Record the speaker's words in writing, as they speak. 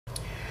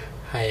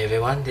Hi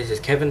everyone, this is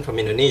Kevin from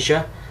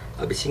Indonesia.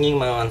 I'll be singing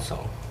my own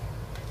song.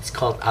 It's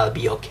called I'll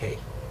Be Okay.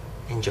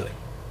 Enjoy.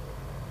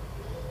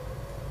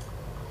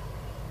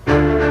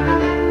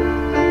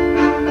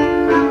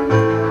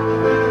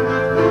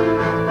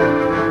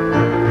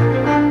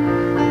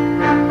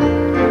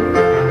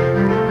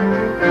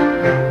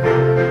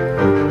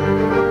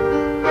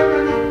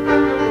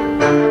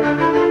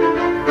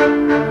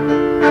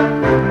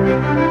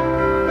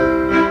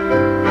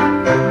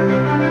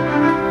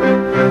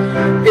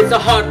 It's a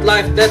hard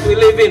life that we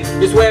live in.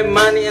 It's where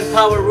money and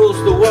power rules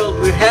the world.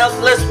 We're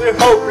helpless, we're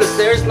hopeless.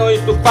 There is no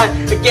use to fight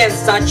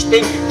against such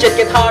things. Just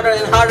get harder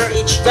and harder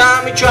each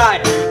time you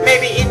try.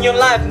 Maybe in your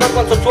life, not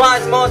once or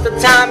twice, most of the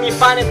time you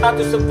find it hard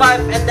to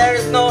survive, and there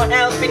is no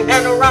helping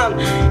hand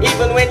around.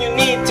 Even when you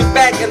need to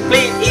beg and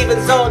plead, even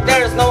so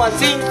there is no one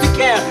seems to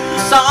care.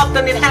 So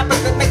often it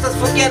happens that makes us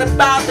forget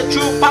about the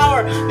true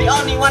power, the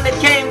only one that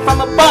came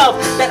from above,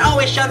 that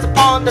always shines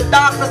upon the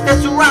darkness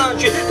that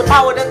surrounds you, the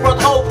power that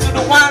brought hope to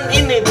the one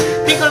in it.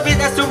 Think of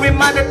it as a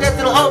reminder there's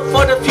still hope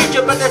for the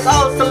future, but there's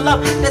also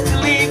love that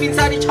still lives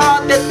inside each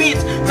heart that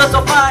beats. Cause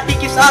so far he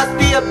gives us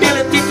the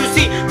ability to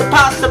see the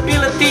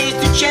possibilities,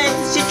 to change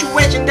the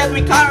situation that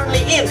we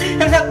currently in,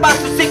 and help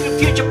us to seek the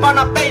future upon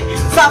our pain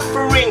and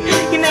suffering.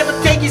 He never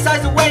takes his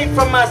eyes away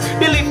from us.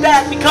 Believe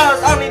that,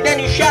 because only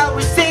then you shall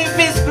receive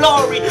his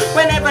glory.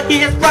 Whenever he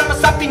has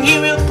promised something, he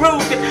will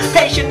prove it.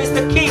 Patience is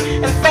the key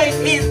and faith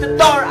is the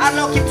door,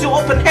 unlocking to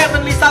open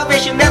heavenly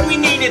salvation that we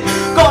needed.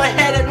 Go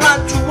ahead and run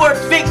towards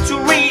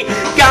victory.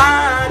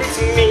 God, it's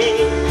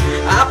me,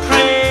 I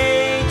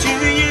pray to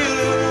you.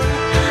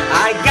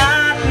 I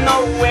got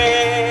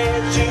nowhere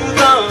to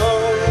go.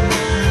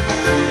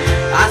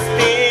 I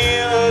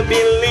still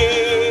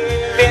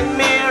believe in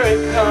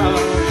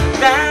miracles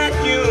that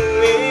you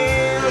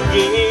will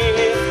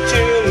give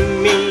to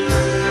me.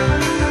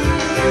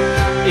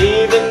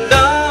 Even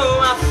though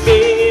I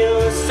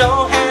feel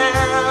so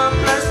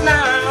helpless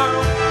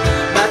now,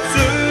 but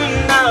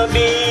soon I'll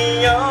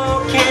be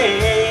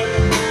okay.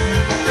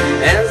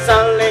 As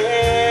I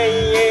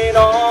lay it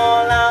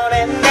all out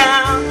and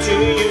down to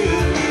you,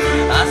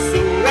 I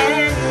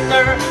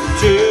surrender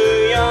to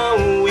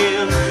your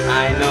will.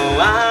 I know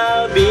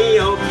I'll be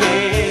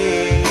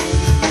okay.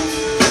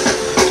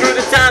 Through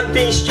the time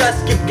things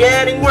just keep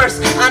getting worse.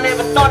 I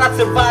never thought I'd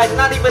survive,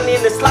 not even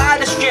in the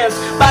slightest chance.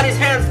 But his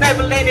hands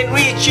never late in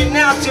reaching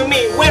out to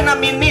me. When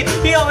I'm in need,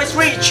 he always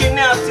reaching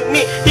out to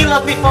me. He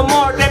loves me for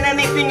more than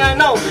anything I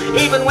know.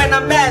 Even when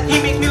I'm bad, he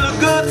makes me look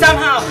good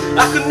somehow.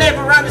 I could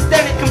never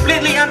understand it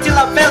completely until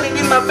I felt it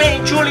in my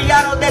vein. Truly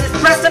I know that his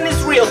presence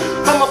is real.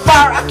 From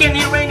afar I can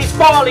hear rain is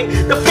falling.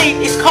 The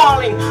feet is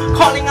calling,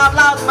 calling out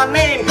loud my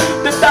name.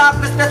 The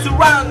darkness that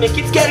surrounds me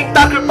keeps getting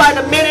darker by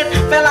the minute.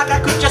 Felt like I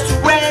could just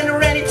surrender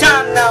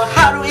anytime now.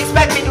 How do you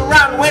expect me to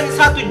run when it's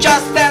hard to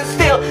just stand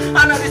still?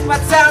 I know this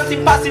might sound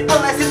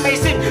impossible as it may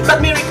seem,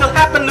 but miracle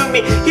happened to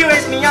me. He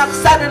raised me up,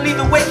 suddenly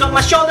the weight on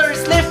my shoulder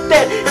is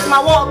lifted as my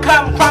wall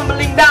come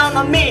crumbling down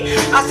on me.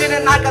 I sit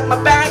and I got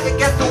my back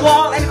against the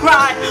wall and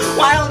cry.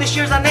 Why all these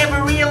years I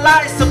never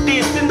realized of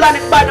this? Been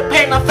blinded by the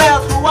pain I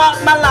felt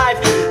throughout my life.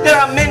 There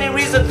are many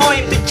reasons for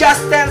him to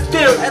just stand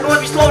still and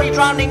watch me slowly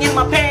drowning in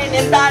my pain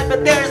and die.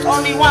 But there is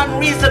only one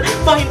reason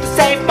for him to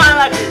save my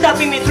life,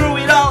 helping me through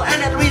it all,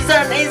 and that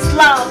reason is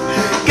love.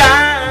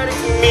 God,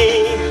 it's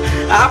me,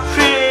 I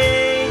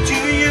pray to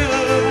you.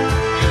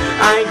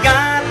 I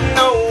got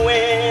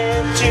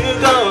nowhere to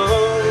go.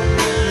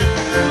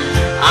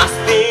 I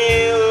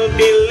still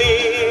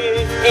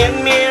believe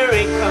in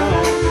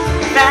miracles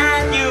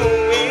that you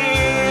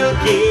will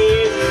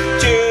give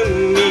to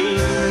me.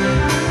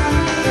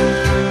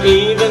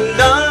 Even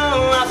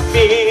though I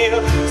feel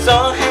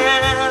so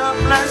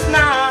helpless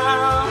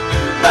now,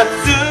 but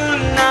soon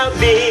I'll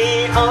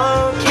be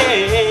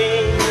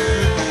okay.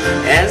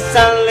 As I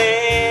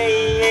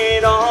lay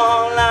it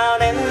all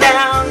out and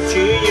down to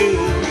you,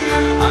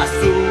 I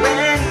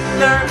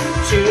surrender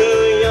to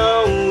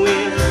your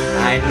will.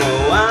 I know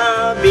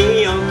I'll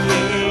be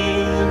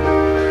okay.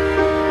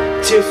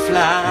 To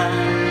fly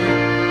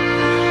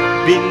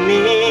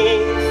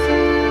beneath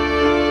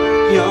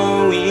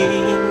your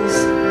wings,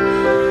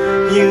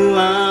 you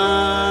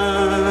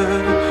are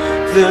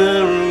the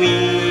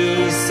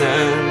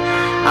reason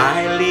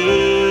I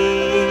live.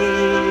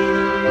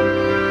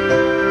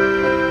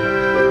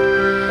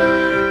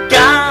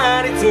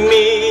 God, it's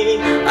me,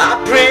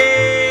 I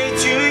pray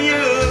to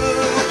you.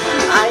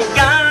 I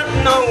got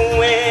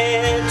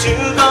nowhere to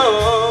go.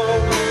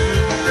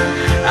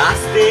 I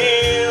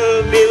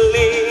still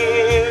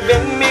believe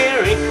in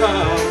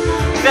miracles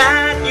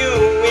that you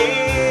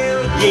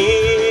will give.